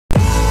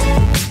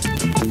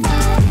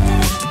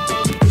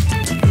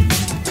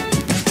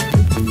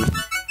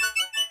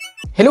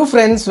Hello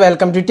friends,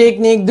 welcome to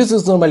Technique. This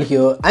is Normal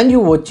here and you're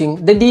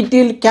watching the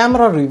detailed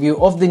camera review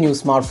of the new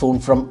smartphone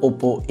from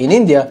Oppo in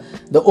India,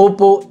 the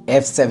Oppo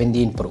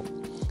F17 Pro.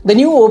 The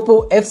new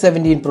Oppo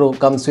F17 Pro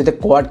comes with a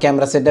quad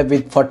camera setup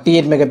with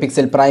 48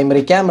 megapixel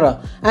primary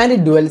camera and a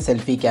dual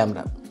selfie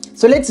camera.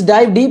 So let's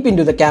dive deep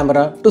into the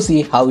camera to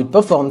see how it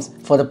performs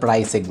for the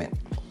price segment.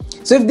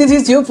 So if this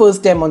is your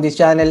first time on this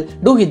channel,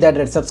 do hit that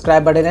red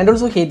subscribe button and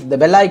also hit the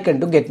bell icon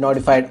to get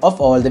notified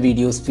of all the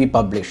videos we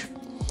publish.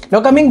 Now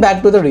coming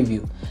back to the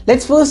review,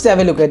 let's first have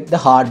a look at the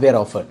hardware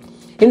offered.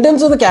 In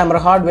terms of the camera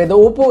hardware, the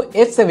Oppo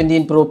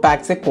F17 Pro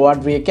packs a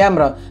quad rear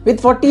camera with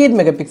 48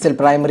 megapixel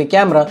primary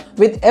camera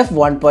with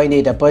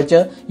f1.8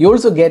 aperture. You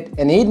also get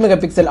an 8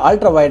 megapixel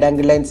ultra wide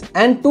angle lens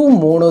and two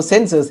mono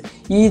sensors,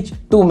 each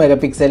 2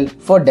 megapixel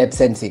for depth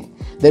sensing.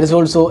 There is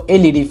also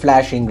LED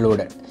flash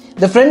included.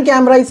 The front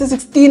camera is a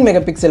 16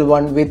 megapixel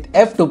one with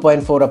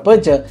f2.4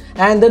 aperture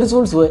and there is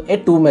also a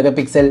 2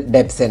 megapixel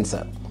depth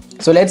sensor.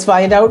 So let's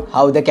find out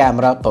how the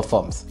camera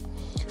performs.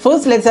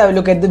 First, let's have a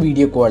look at the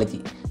video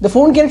quality. The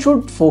phone can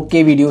shoot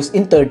 4K videos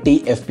in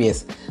 30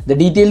 FPS. The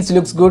details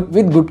looks good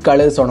with good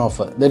colors on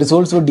offer. There is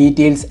also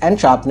details and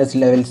sharpness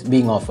levels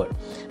being offered.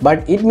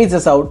 But it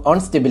misses out on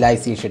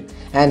stabilization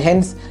and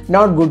hence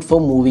not good for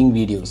moving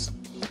videos.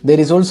 There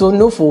is also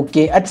no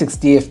 4K at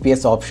 60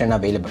 FPS option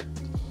available.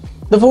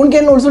 The phone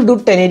can also do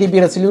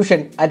 1080p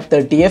resolution at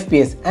 30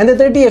 FPS and the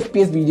 30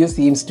 FPS video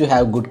seems to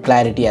have good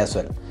clarity as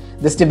well.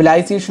 The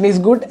stabilization is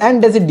good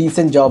and does a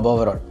decent job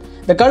overall.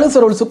 The colors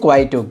are also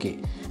quite okay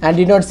and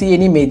did not see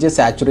any major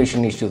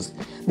saturation issues.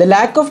 The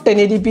lack of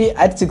 1080p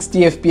at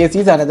 60 FPS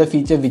is another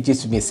feature which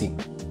is missing.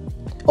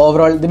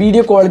 Overall, the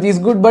video quality is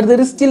good but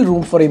there is still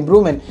room for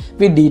improvement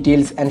with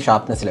details and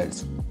sharpness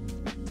levels.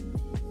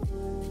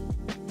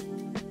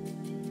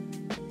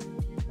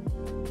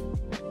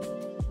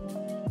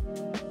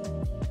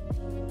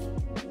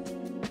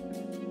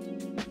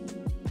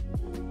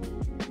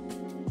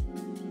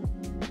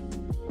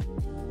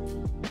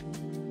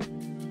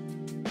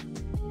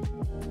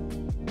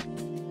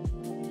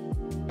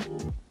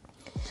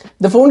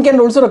 The phone can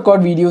also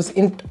record videos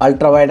in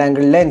ultra-wide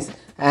angle lens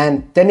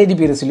and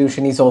 1080p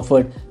resolution is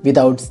offered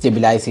without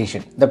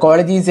stabilization. The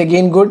quality is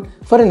again good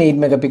for an 8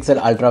 megapixel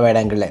ultra-wide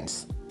angle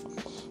lens.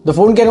 The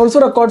phone can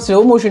also record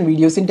slow motion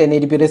videos in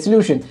 1080p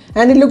resolution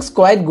and it looks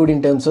quite good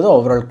in terms of the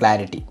overall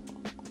clarity.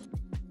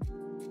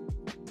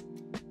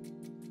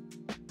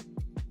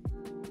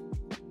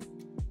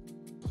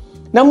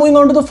 Now moving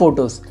on to the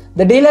photos.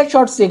 The daylight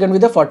shots taken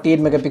with a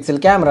 48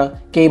 megapixel camera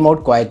came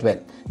out quite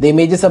well. The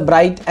images are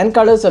bright and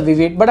colors are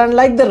vivid, but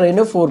unlike the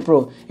Reno 4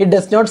 Pro, it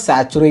does not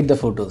saturate the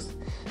photos.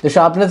 The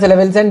sharpness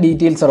levels and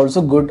details are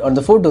also good on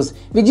the photos,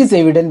 which is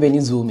evident when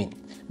you zoom in.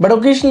 But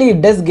occasionally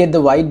it does get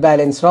the white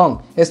balance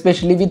wrong,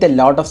 especially with a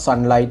lot of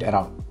sunlight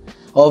around.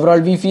 Overall,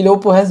 we feel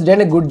Oppo has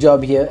done a good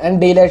job here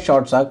and daylight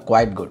shots are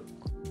quite good.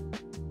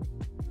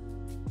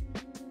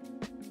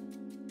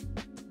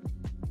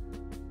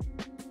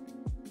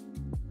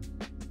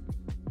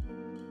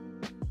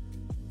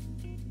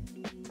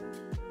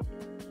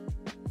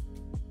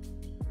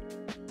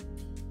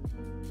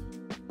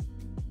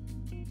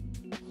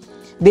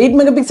 The 8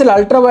 megapixel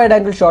ultra wide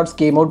angle shots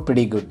came out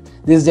pretty good.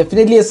 This is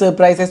definitely a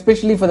surprise,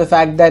 especially for the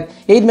fact that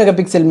 8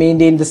 megapixel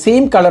maintained the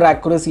same color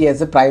accuracy as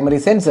the primary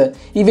sensor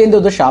even though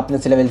the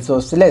sharpness levels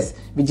was less,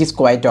 which is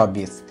quite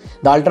obvious.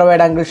 The ultra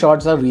wide angle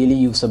shots are really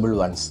usable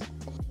ones.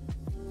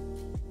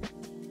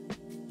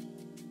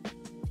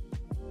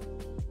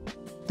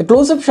 The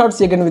close-up shots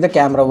taken with the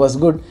camera was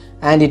good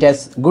and it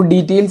has good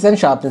details and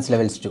sharpness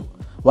levels too.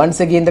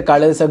 Once again, the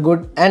colors are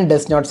good and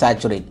does not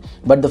saturate,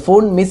 but the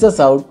phone misses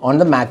out on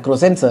the macro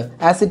sensor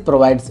as it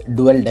provides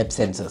dual depth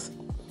sensors.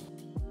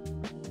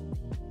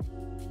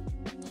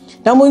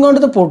 Now moving on to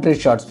the portrait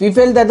shots, we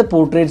felt that the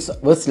portraits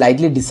were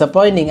slightly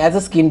disappointing as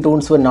the skin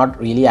tones were not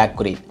really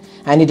accurate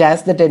and it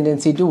has the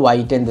tendency to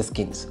whiten the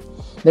skins.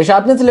 The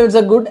sharpness levels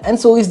are good and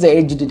so is the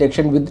edge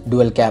detection with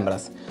dual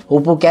cameras.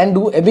 Oppo can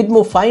do a bit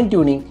more fine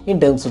tuning in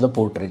terms of the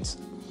portraits.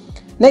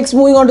 Next,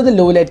 moving on to the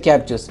low light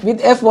captures. With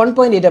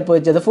f1.8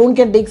 aperture, the phone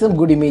can take some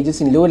good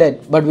images in low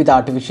light but with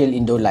artificial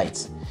indoor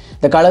lights.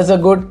 The colors are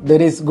good, there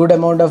is good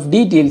amount of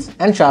details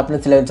and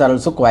sharpness levels are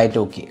also quite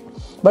okay.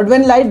 But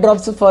when light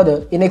drops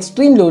further, in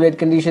extreme low light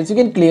conditions, you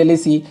can clearly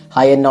see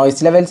higher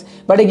noise levels,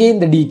 but again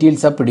the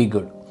details are pretty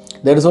good.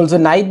 There is also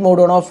night mode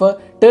on offer.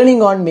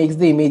 Turning on makes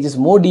the images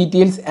more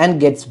details and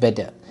gets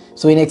better.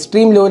 So in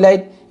extreme low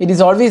light, it is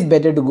always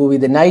better to go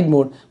with the night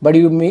mode, but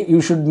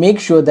you should make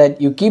sure that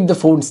you keep the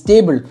phone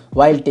stable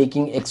while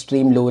taking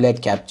extreme low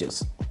light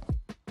captures.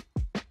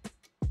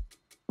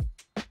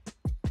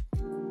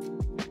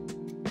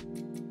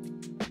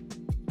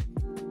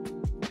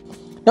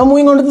 Now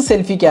moving on to the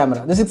selfie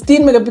camera. The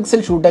 16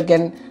 megapixel shooter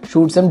can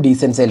shoot some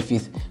decent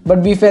selfies, but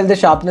we felt the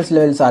sharpness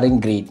levels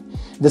aren't great.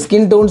 The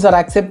skin tones are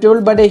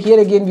acceptable, but here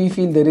again we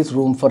feel there is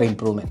room for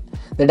improvement.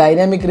 The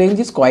dynamic range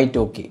is quite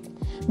okay.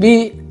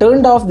 We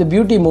turned off the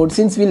beauty mode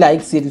since we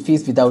like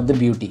selfies without the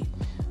beauty.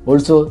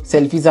 Also,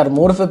 selfies are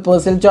more of a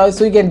personal choice,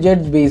 so you can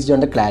judge based on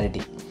the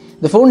clarity.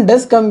 The phone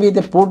does come with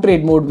a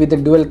portrait mode with a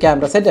dual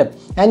camera setup,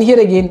 and here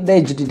again the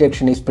edge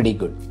detection is pretty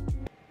good.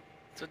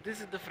 So this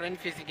is the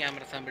front-facing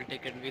camera sample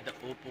taken with the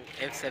Oppo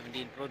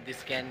F17 Pro.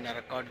 This can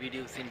record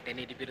videos in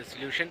 1080p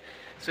resolution.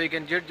 So you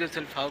can judge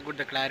yourself how good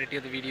the clarity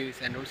of the video is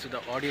and also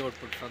the audio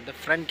output from the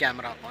front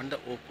camera on the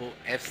Oppo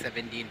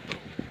F17 Pro.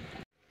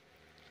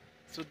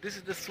 So this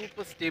is the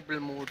super stable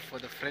mode for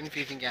the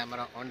front-facing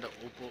camera on the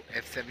Oppo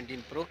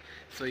F17 Pro.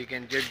 So you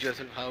can judge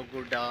yourself how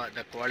good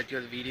the quality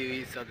of the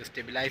video is, or the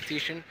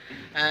stabilization,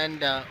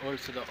 and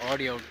also the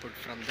audio output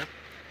from the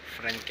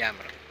front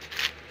camera.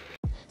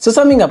 So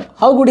summing up,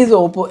 how good is the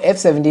Oppo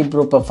F17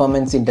 Pro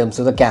performance in terms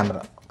of the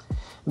camera?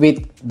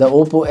 With the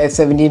Oppo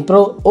F17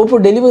 Pro,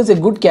 Oppo delivers a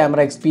good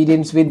camera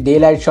experience with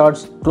daylight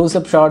shots,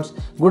 close-up shots,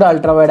 good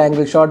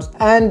ultra-wide-angle shots,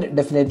 and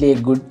definitely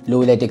a good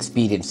low-light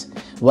experience.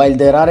 While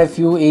there are a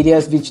few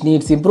areas which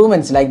needs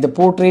improvements like the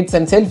portraits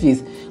and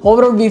selfies,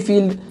 overall we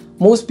feel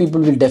most people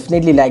will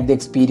definitely like the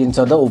experience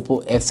of the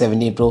Oppo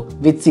F17 Pro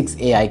with 6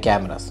 AI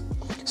cameras.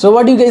 So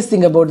what do you guys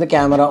think about the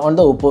camera on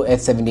the Oppo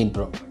F17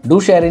 Pro? Do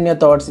share in your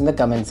thoughts in the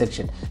comment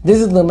section. This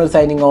is Nirmal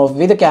signing off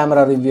with a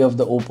camera review of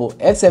the Oppo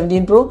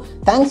F17 Pro.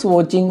 Thanks for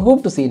watching.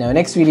 Hope to see you in our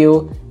next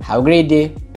video. Have a great day.